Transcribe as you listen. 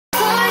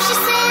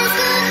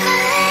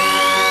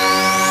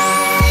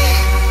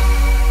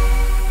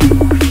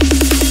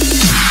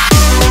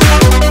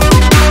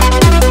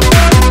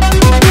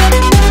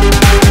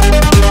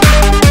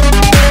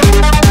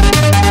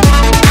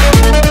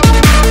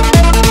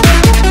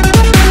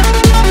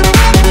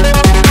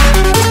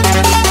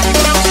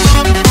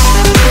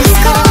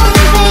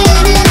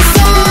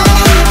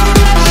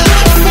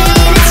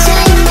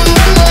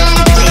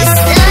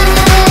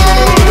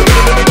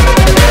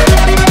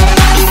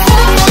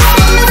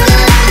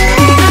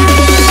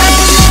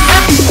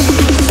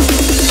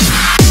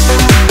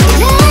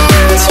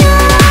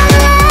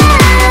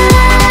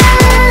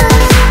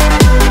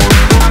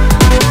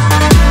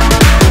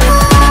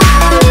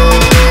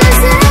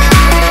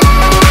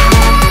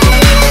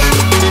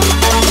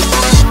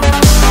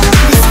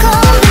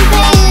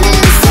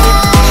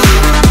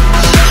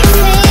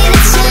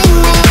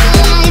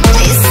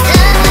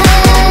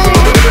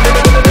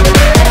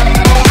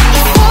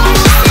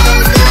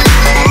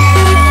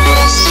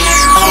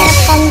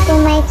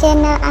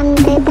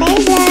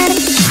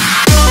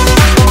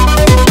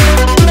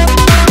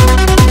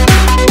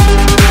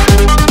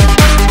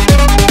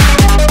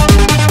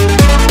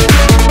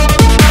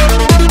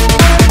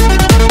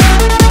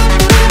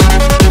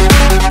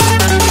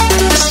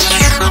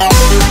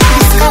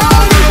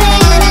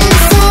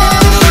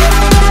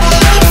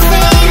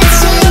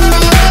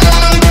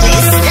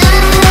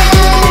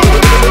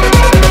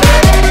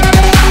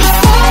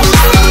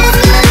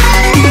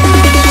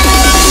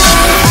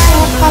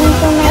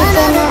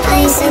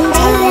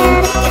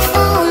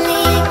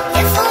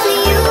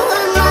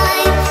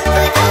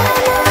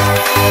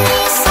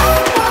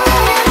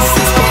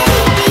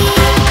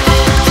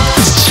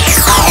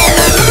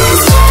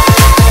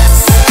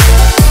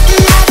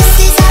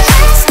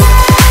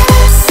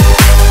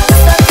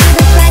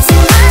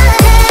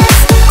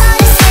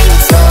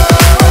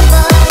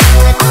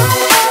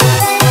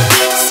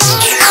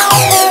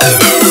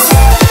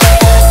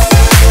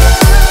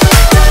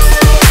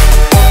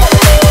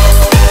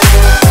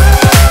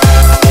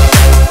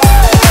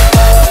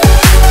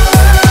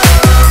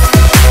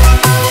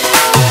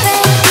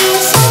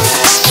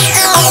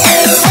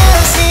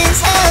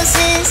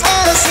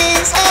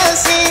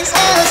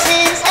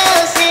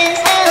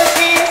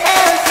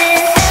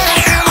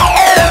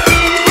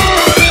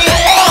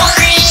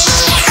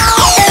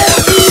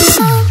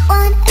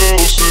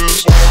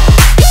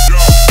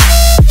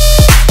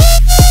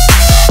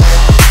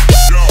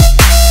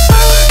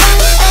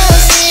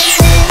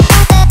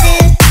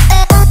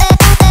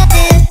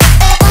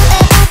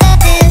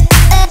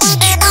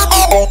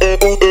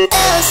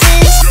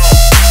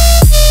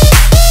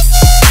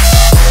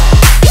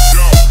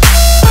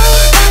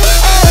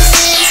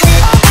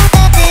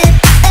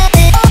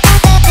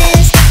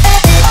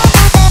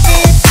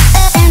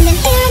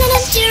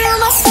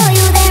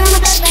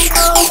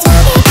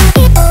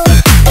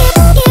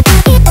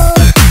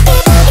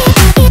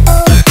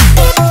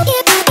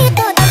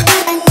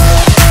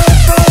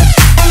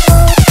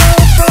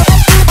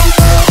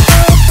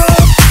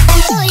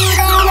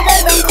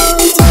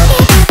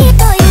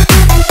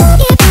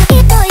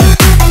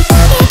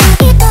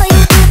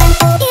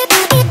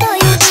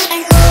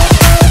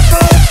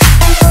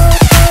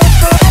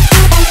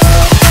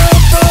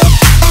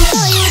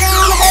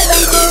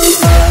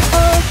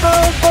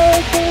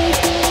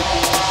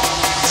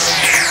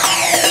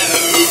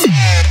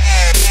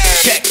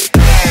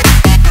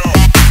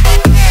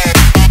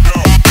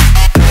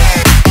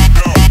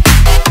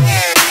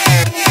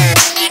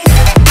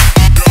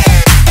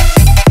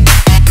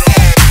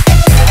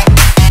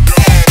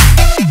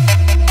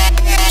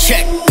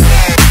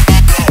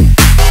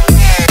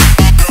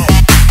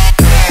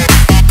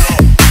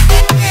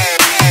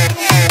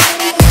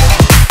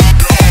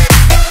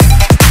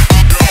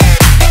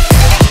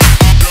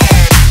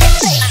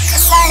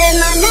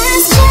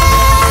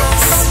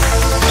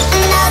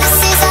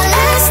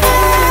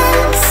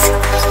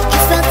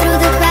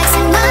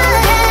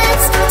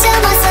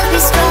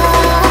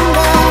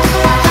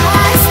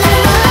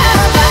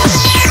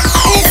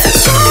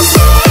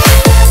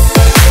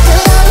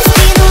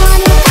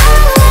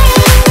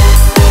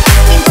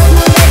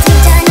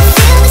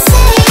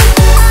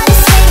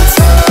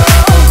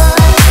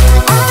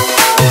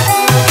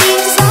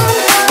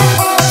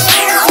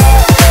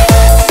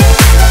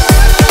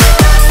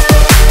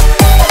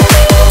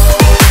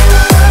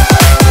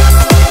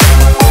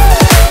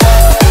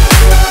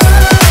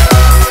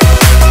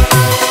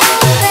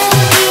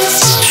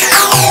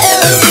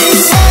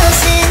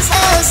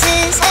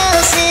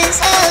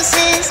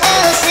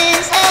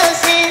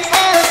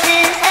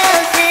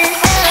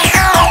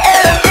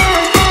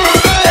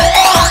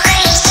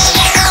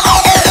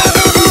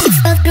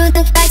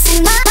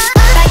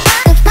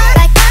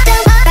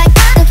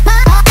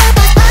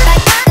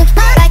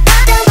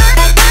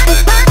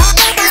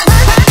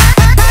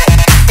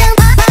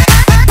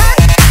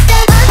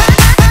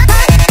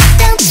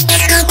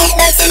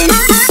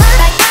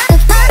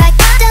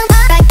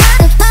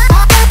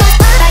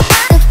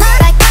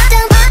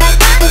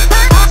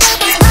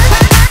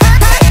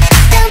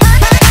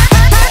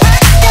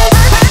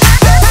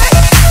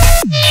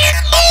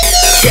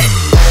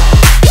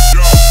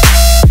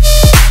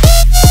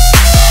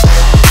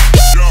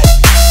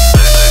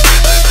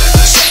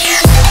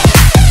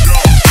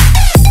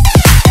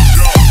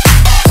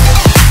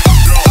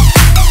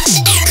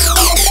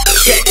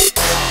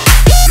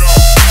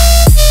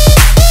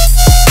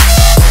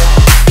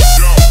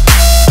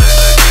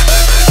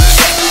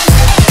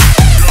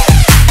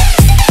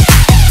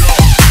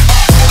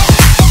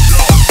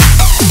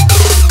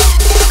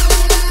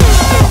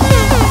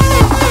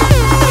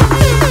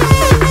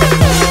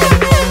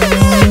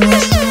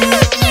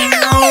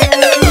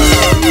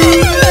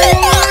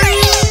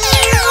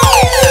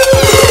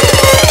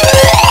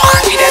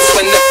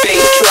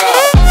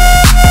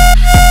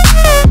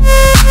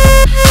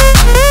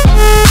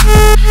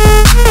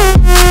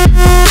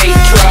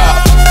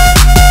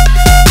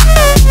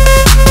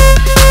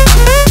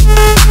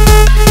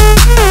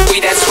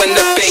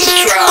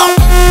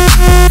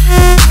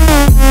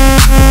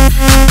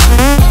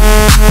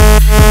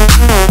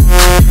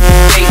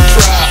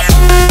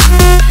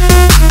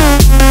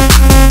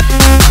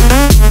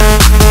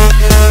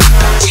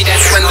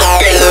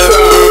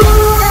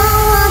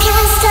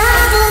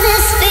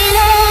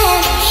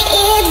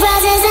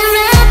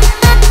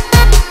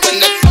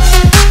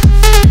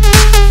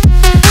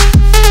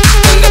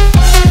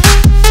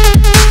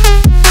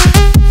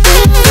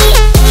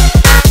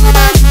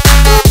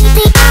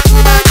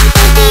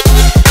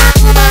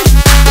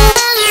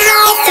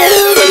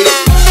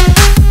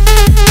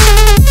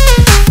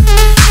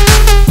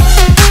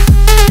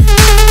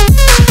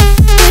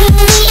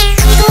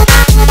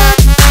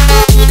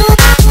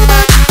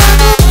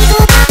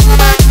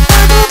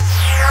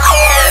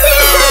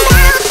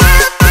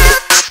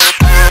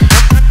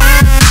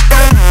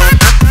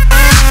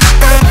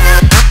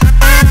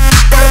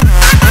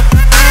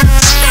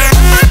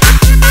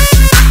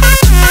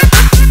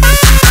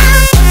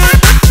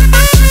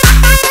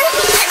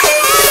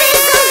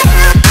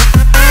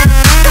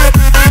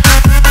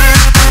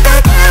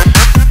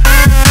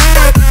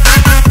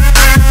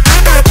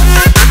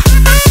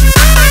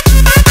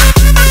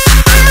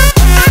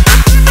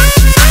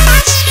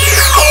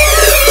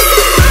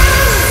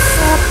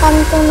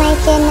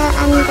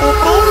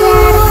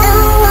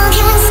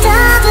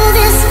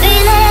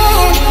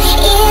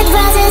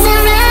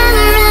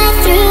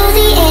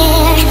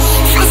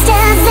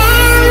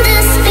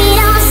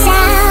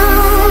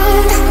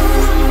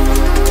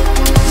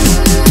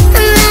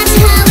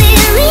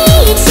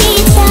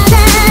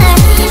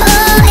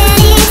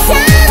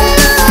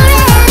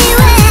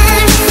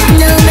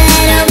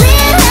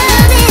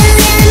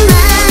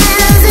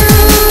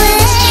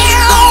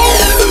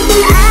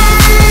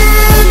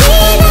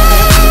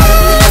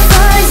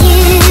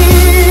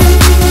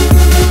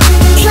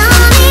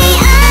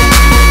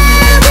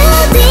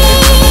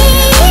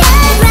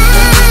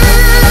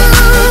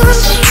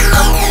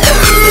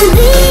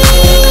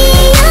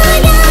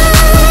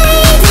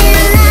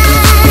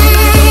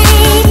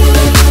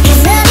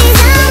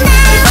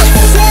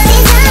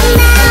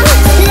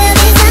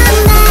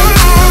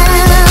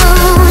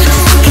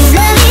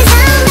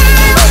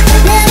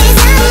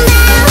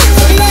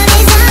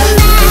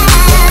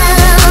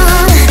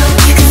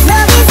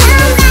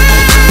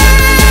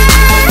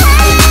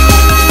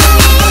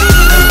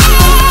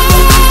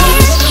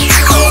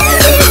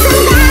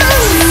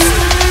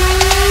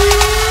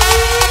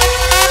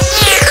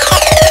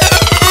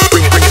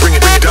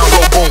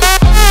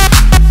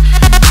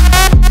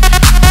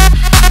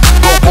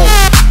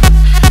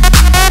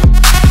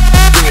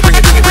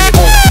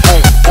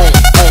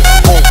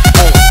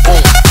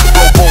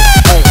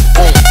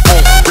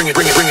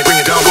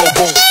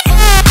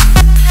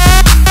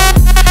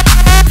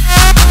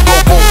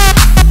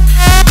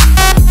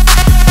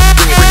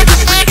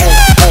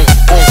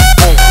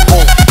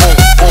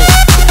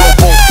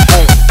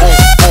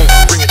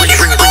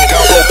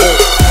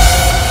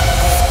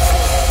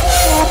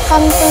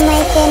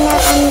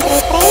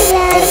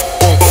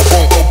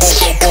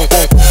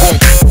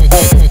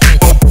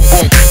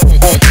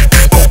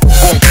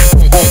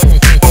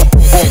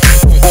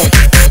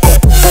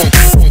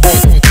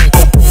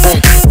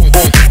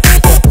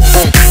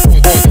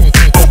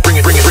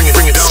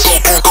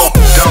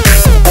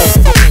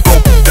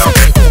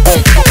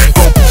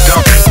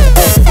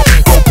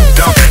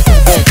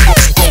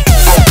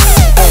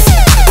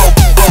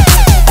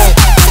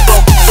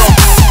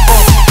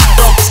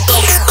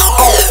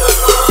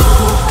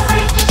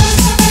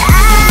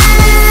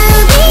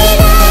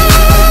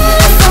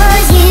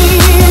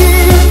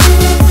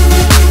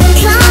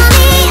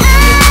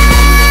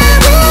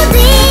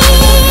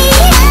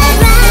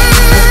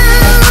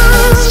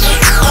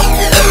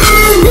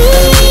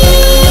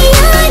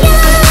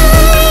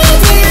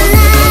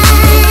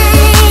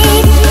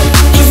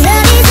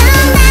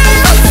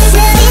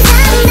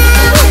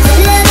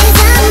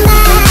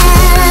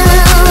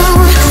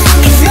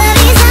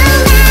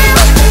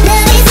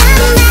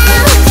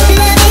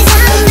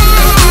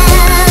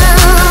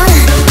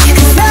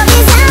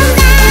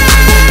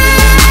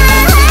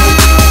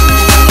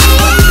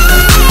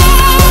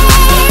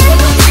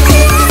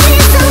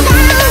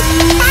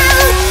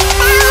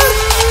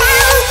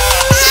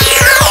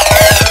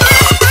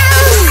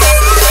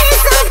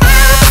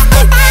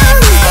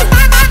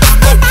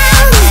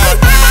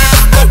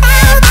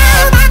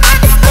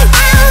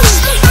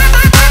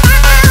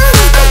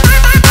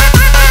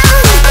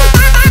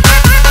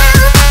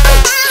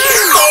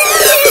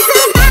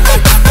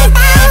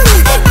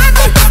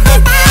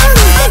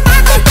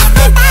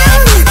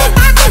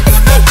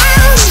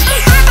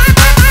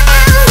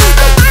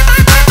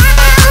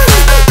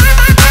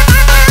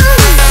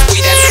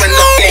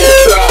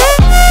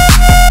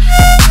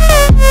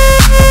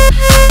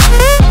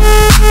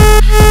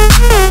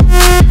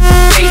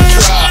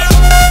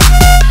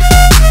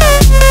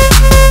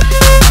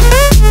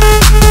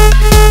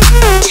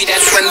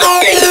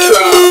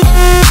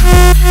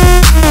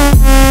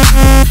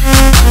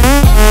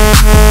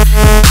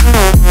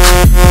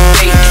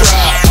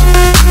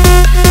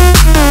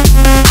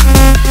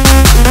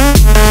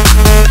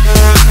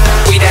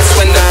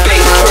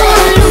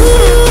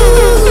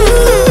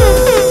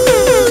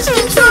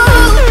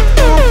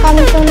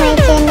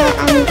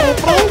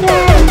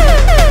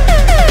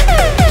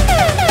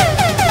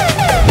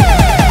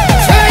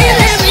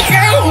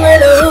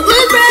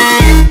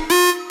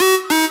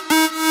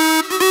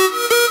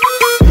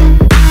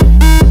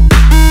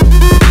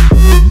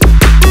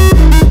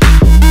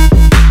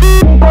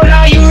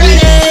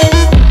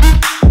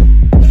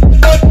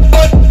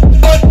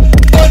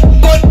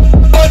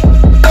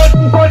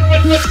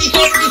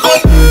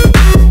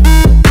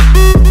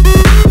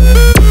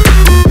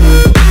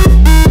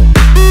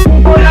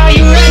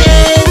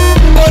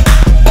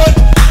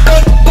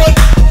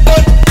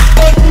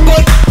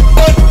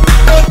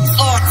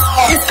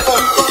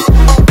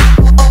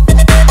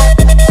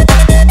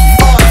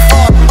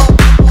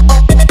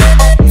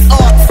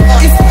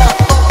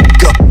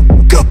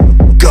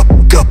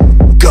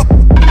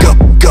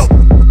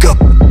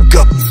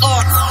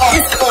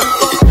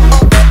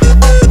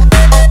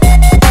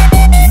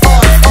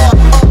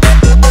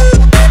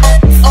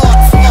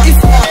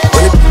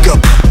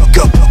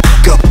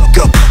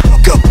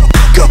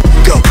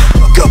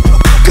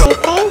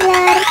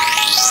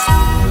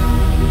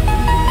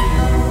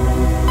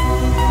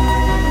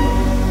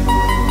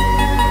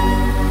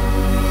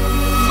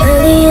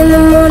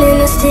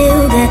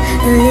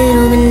a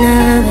little bit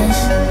nervous,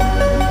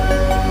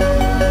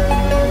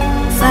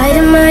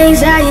 fighting my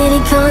anxiety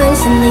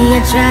constantly. I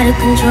try to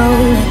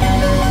control it,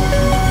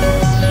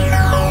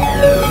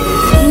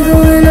 even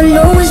when I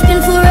know it's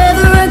been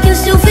forever. I can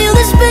still feel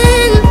the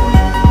spin.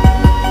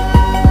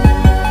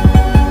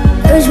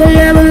 Urge when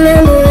I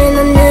remember, and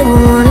I never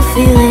wanna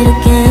feel it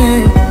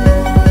again.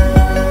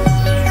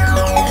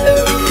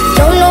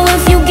 Don't know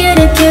if you get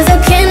it, 'cause I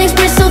can't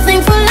express so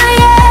thankful I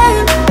am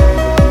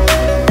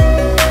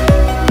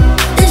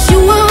that you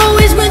were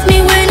always with me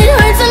when it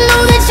hurts. I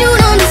know that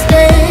you'd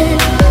understand.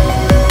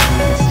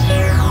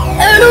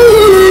 I don't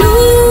wanna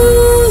lose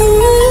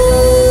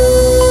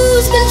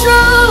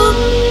control.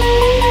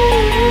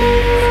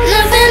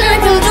 Nothing I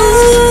can do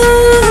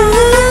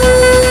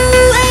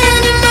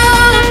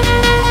anymore.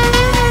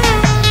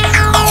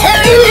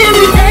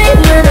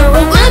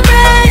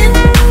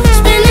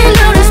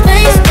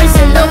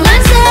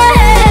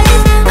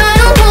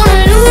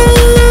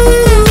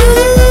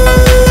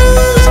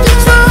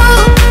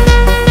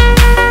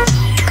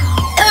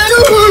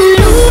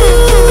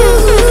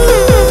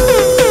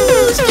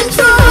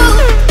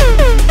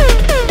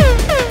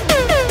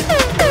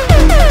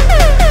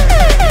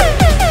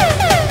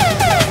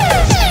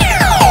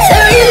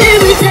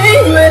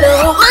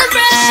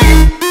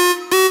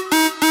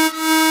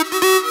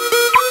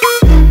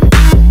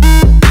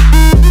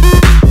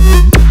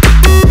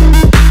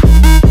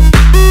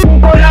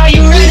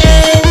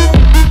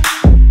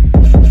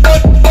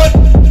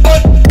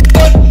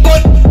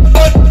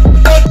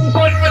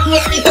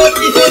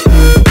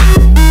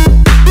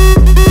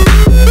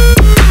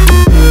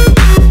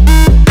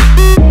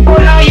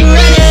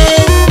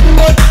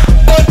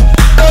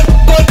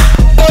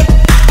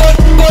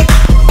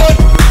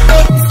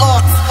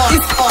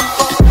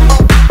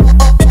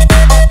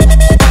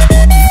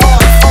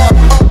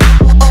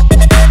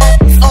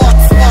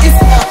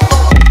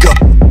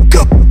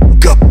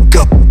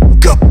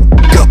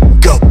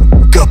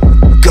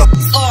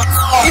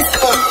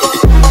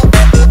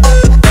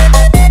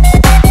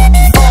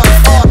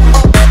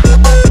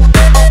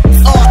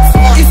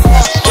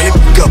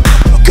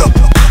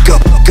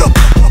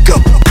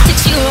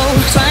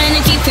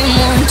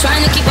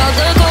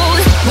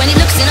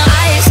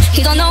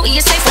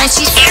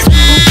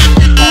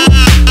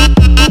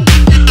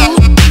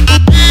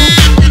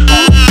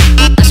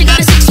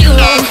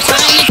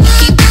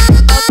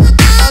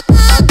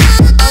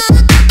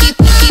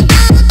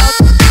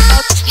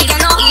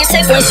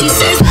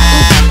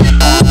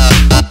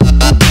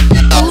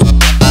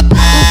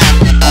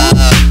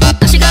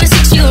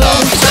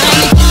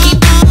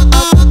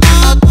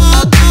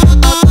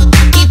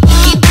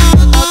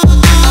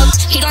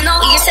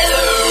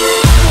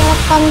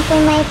 to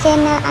my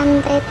channel,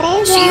 I'm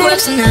TREZER. She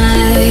works the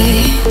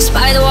nights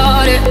by the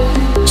water.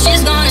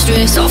 She's gone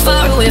astray, so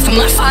far away from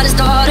her father's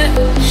daughter.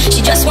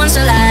 She just wants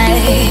a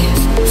life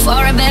for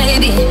a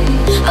baby.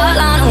 All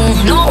I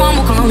know, no one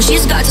will come.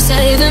 She's got to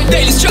save him.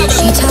 Daily struggle.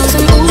 She tells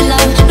him, ooh,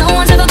 love, no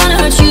one's ever gonna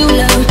hurt you,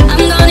 love.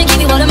 I'm gonna give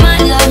you all of my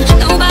love.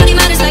 Nobody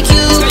matters like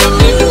you.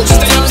 She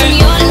tells him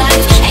your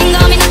life ain't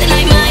gonna be nothing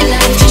like my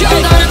life. I'm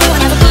gonna go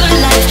and have a good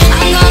life.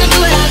 I'm gonna do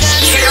what I got.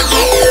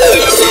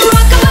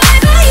 Rock-a-bye,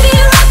 baby,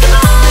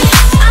 rock-a-bye.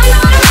 I'm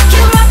gonna rock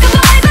you,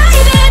 rock-a-bye,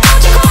 baby,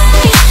 don't you cry.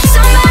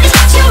 Somebody's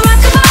got you,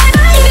 rock-a-bye,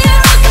 baby,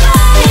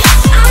 rock-a-bye.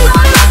 I'm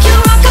gonna rock you,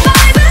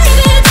 rock-a-bye,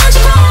 baby, don't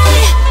you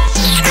cry.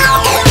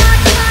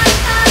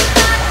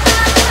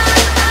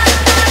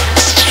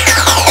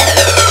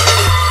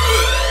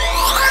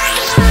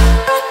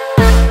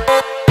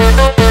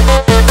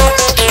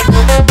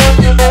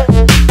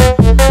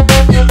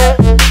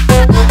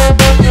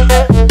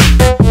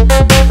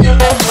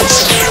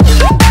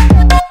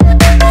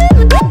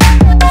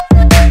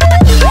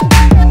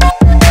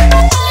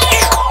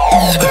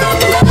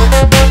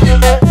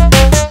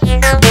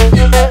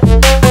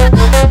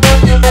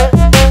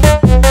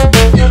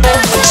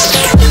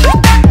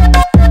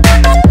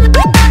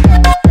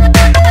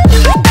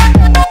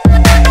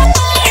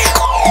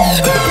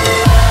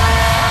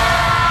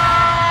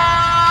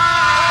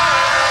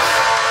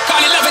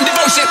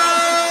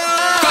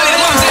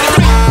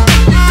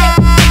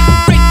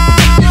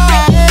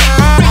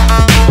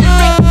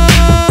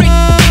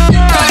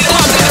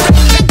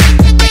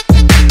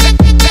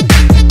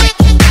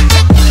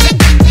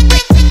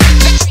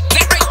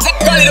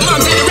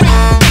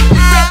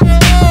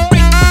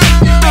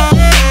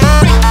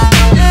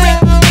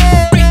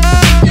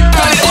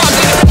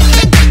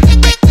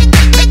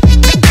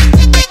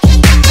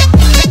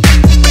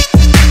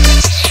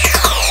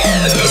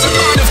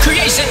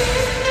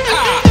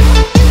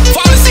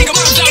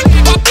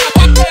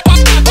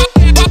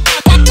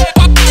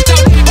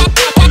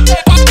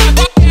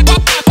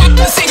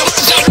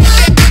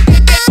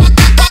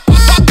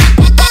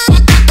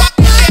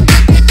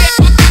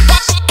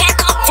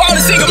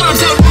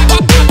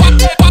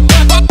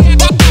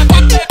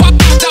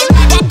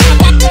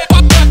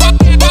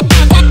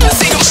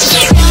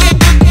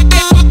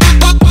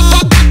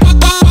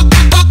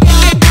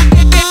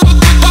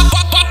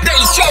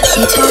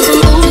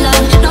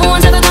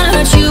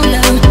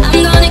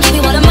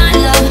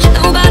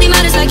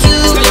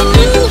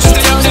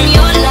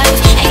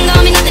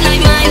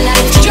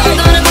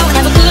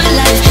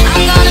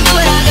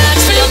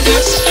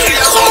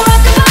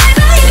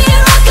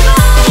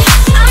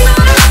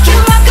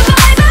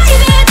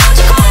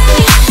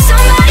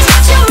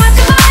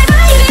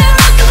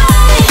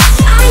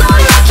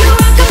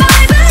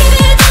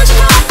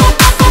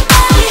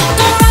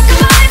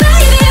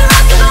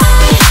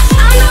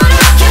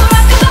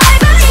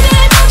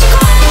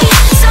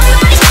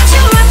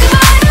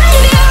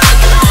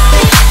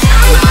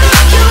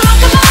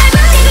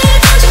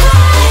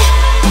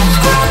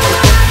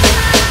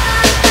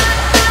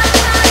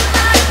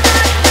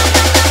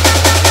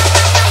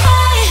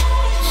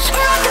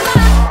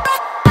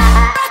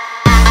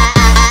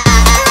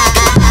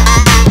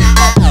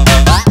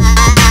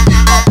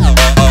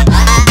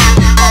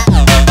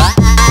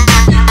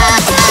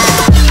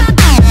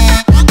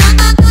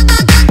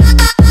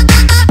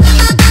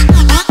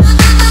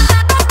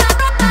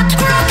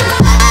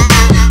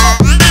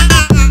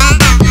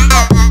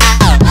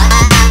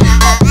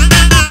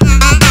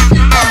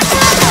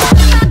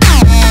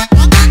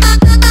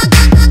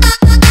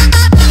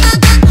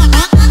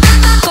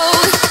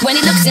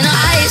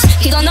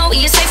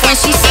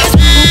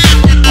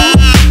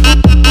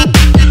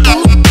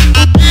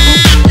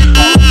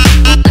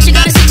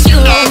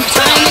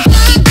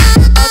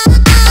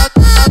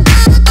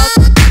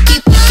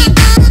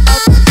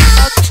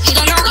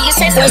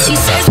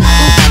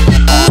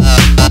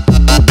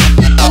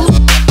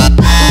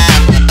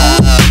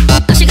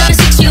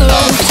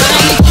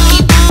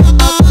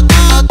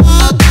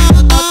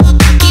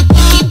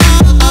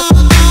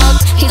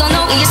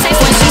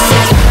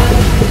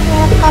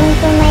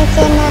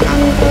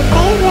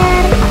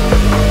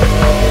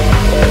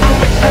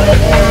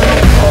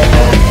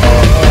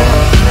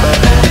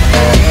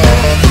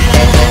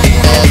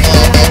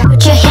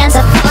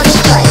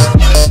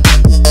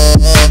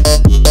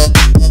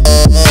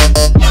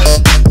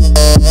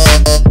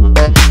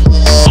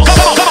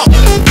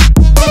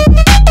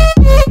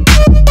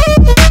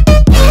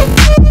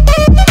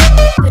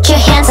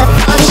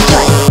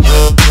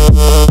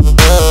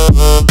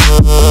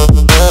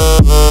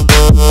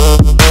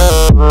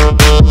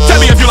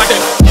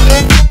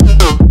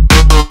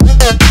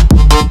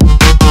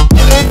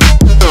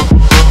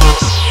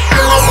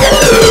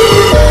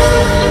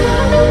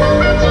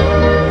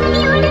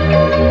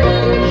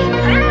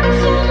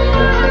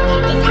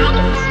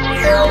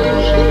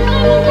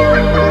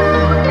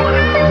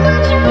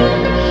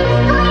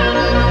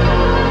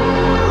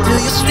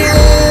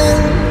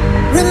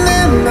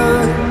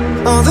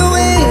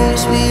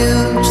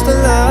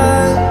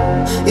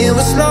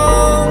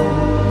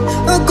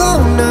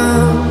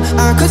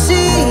 I could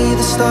see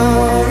the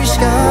starry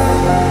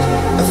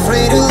sky,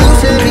 afraid to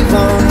lose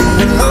everyone,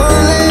 being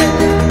lonely.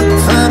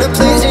 Find a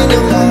place in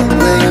your heart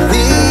where you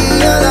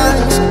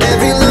realize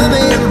every love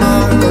made a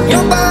mark on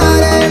your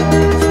body,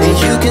 and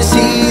you can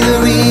see the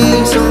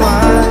reason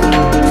why.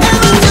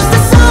 Am I just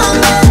a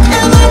songbird?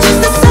 Am I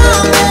just a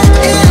songbird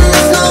in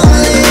this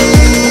lonely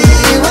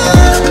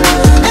world?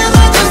 Am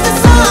I just a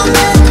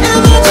songbird?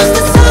 Am I just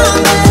a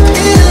songbird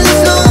in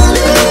this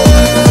lonely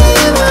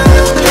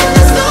world? In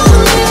this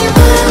lonely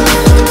world.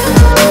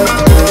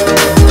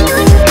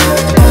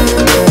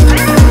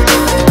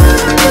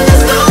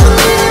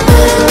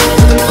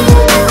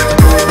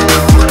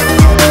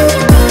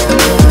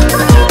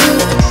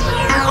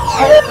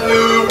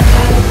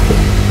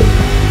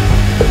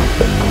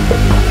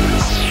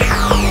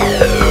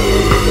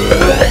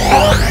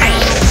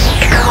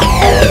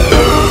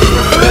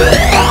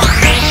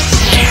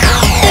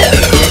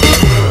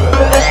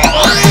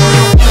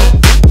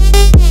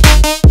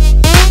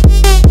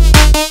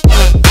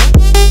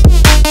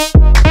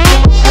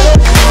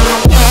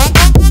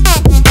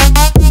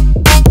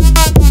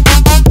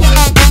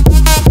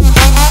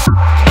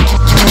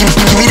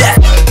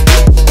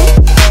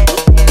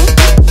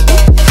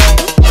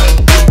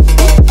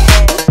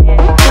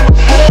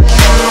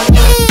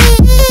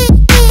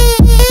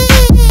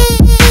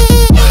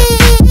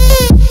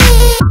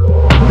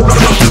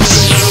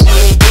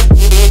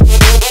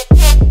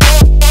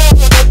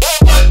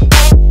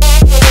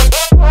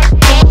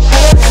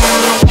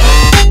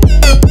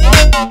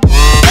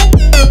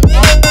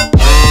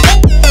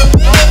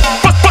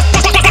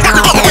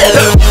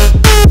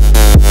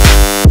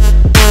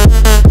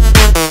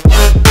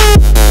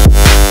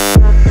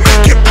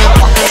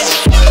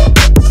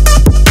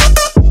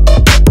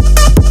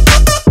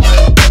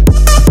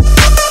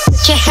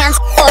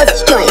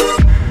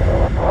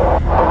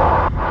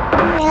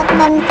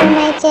 Welcome to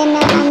my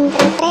channel, I'm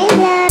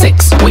TREZER. Fix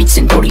weights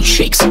and booty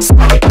shakes.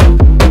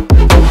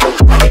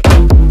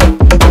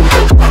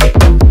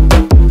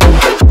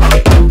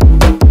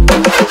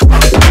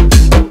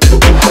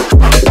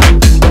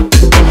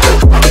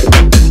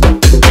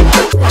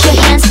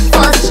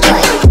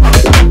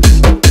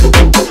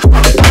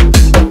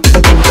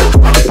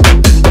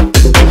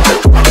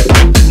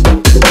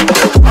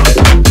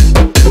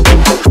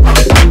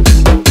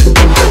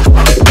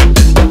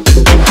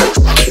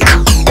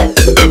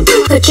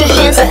 Put your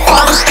hands up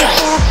on the street.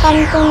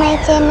 Welcome to my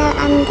channel,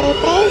 I'm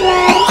TREZER.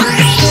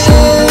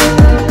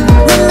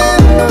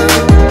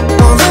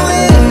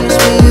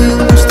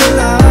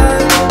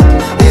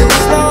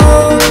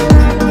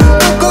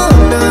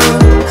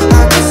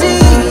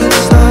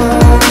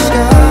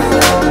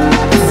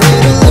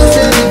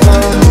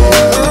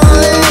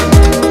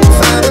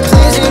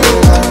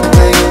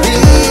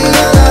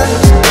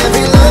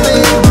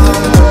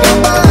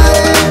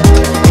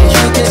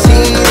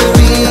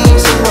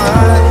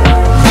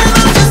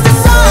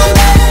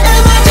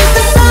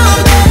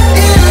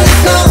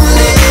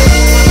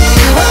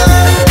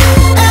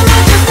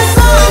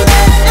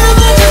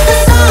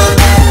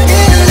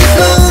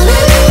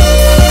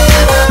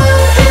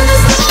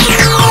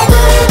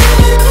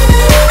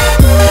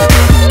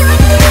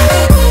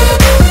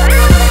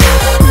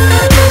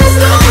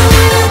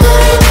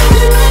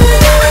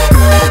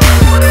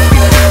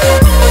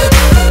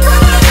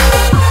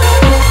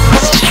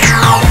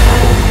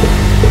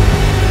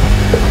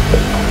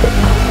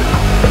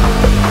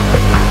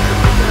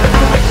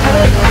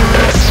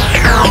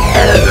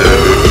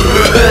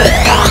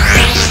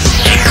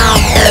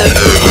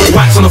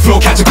 Wax on the floor,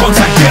 catch a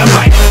contact, get 'em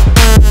right.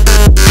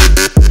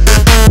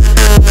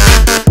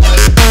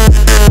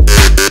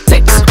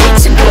 Fix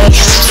weights and booty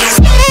shakes.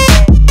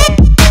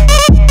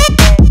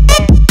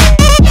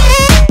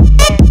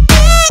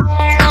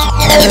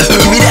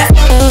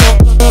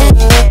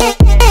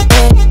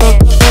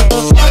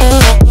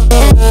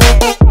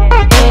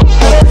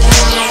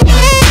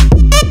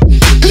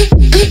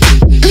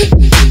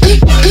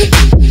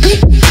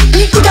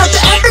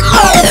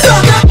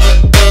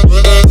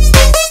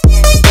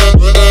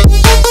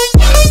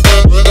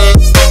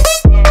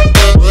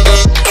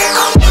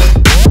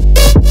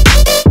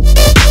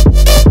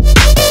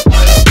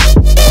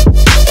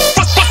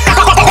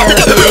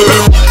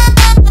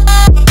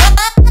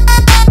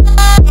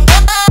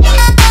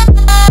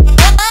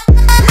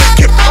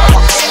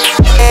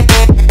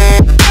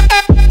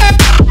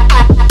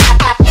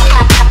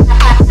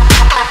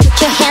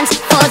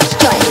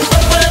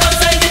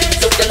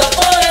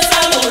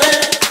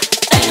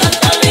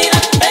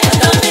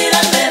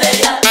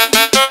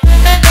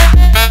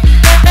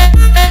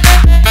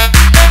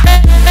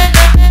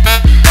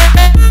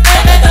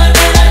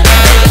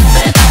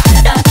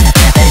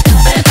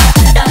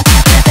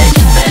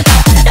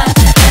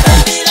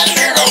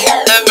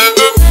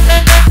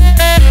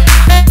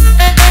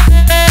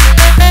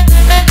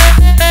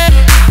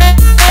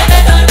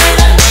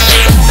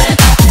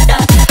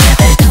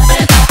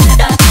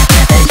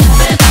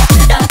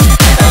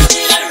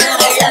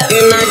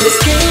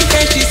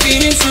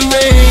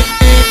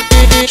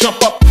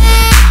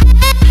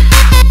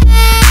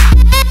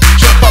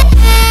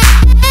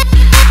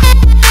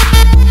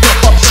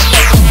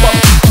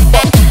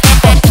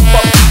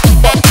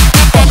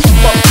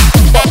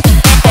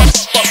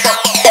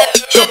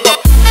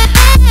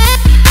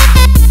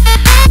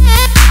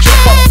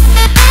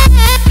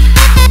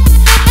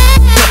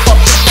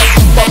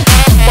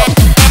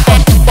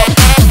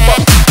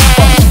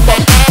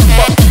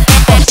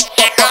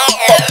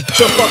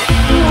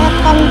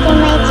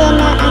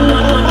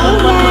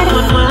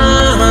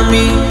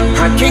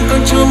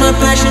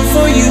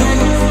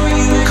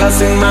 Cause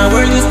in my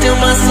world you're still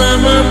my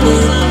summer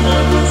moon.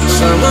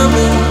 Summer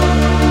moon.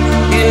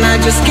 And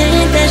I just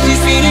can't dash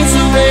these feelings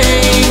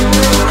away.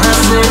 I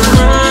said,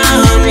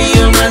 mommy,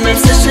 you're my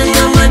obsession,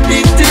 I'm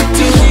addicted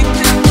to.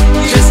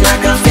 Just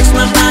like I fix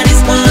my body